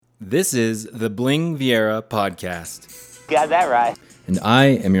This is the Bling Vieira podcast. Got that right. And I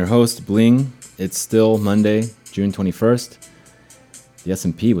am your host, Bling. It's still Monday, June 21st. The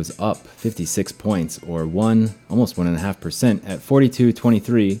S&P was up 56 points, or almost 1.5% at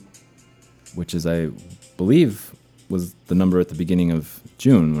 42.23, which is, I believe, was the number at the beginning of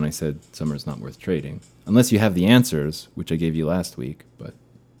June when I said summer's not worth trading. Unless you have the answers, which I gave you last week, but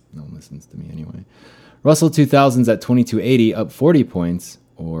no one listens to me anyway. Russell 2000's at 2280, up 40 points,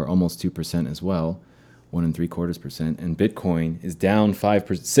 or almost 2% as well, 1.75%. And Bitcoin is down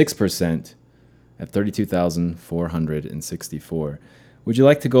 6% at 32,464. Would you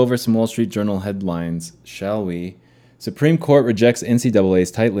like to go over some Wall Street Journal headlines, shall we? Supreme Court rejects NCAA's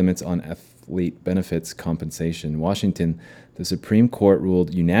tight limits on athlete benefits compensation. Washington, the Supreme Court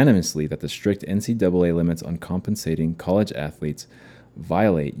ruled unanimously that the strict NCAA limits on compensating college athletes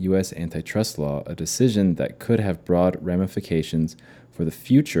violate U.S. antitrust law, a decision that could have broad ramifications for the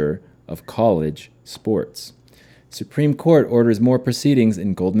future of college sports. Supreme Court orders more proceedings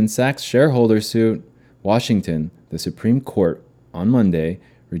in Goldman Sachs shareholder suit. Washington, the Supreme Court on Monday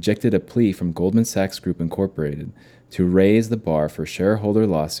rejected a plea from Goldman Sachs Group Incorporated to raise the bar for shareholder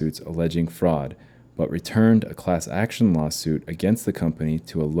lawsuits alleging fraud, but returned a class action lawsuit against the company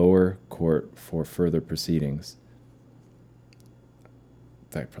to a lower court for further proceedings.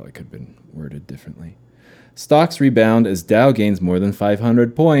 That probably could have been worded differently. Stocks rebound as Dow gains more than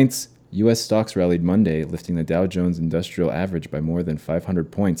 500 points. U.S. stocks rallied Monday, lifting the Dow Jones Industrial Average by more than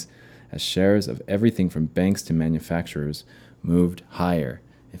 500 points as shares of everything from banks to manufacturers moved higher.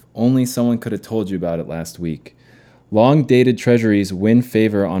 If only someone could have told you about it last week. Long-dated Treasuries win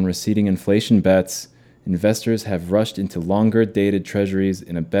favor on receding inflation bets. Investors have rushed into longer-dated Treasuries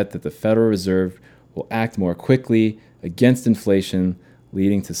in a bet that the Federal Reserve will act more quickly against inflation,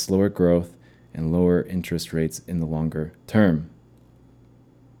 leading to slower growth and lower interest rates in the longer term.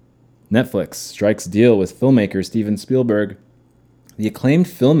 Netflix strikes deal with filmmaker Steven Spielberg. The acclaimed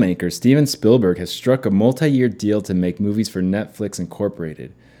filmmaker Steven Spielberg has struck a multi-year deal to make movies for Netflix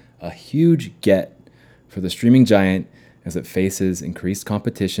Incorporated, a huge get for the streaming giant as it faces increased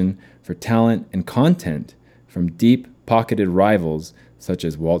competition for talent and content from deep-pocketed rivals such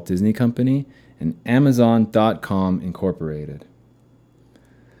as Walt Disney Company and Amazon.com Incorporated.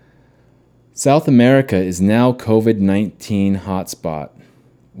 South America is now COVID-19 hotspot,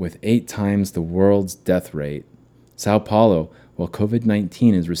 with 8 times the world's death rate. Sao Paulo, while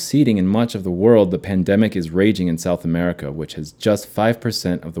COVID-19 is receding in much of the world, the pandemic is raging in South America, which has just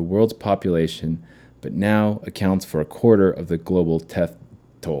 5% of the world's population, but now accounts for a quarter of the global death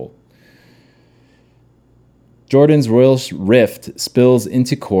toll. Jordan's royal rift spills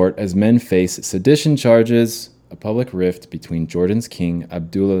into court as men face sedition charges. A public rift between Jordan's king,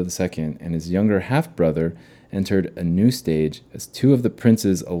 Abdullah II, and his younger half-brother entered a new stage as 2 of the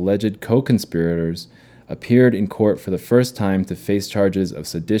prince's alleged co-conspirators appeared in court for the first time to face charges of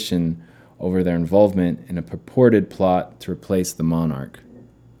sedition over their involvement in a purported plot to replace the monarch.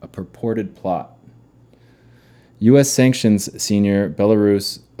 A purported plot. U.S. sanctions senior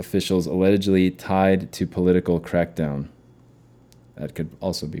Belarus officials allegedly tied to political crackdown. That could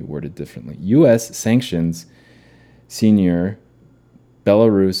also be worded differently. U.S. sanctions senior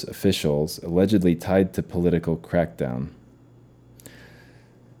Belarus officials allegedly tied to political crackdown.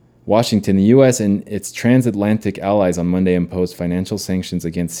 Washington, the U.S. and its transatlantic allies on Monday imposed financial sanctions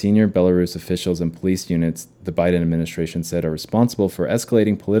against senior Belarus officials and police units the Biden administration said are responsible for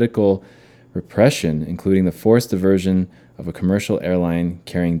escalating political repression, including the forced diversion of a commercial airline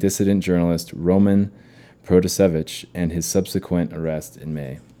carrying dissident journalist Roman Protasevich and his subsequent arrest in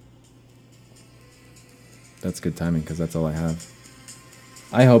May. That's good timing because that's all I have.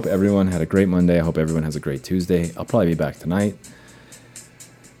 I hope everyone had a great Monday. I hope everyone has a great Tuesday. I'll probably be back tonight.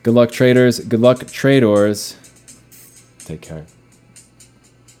 Good luck, traders. Good luck, traders. Take care.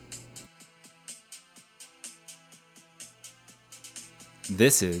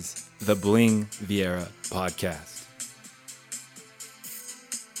 This is the Bling Vieira podcast.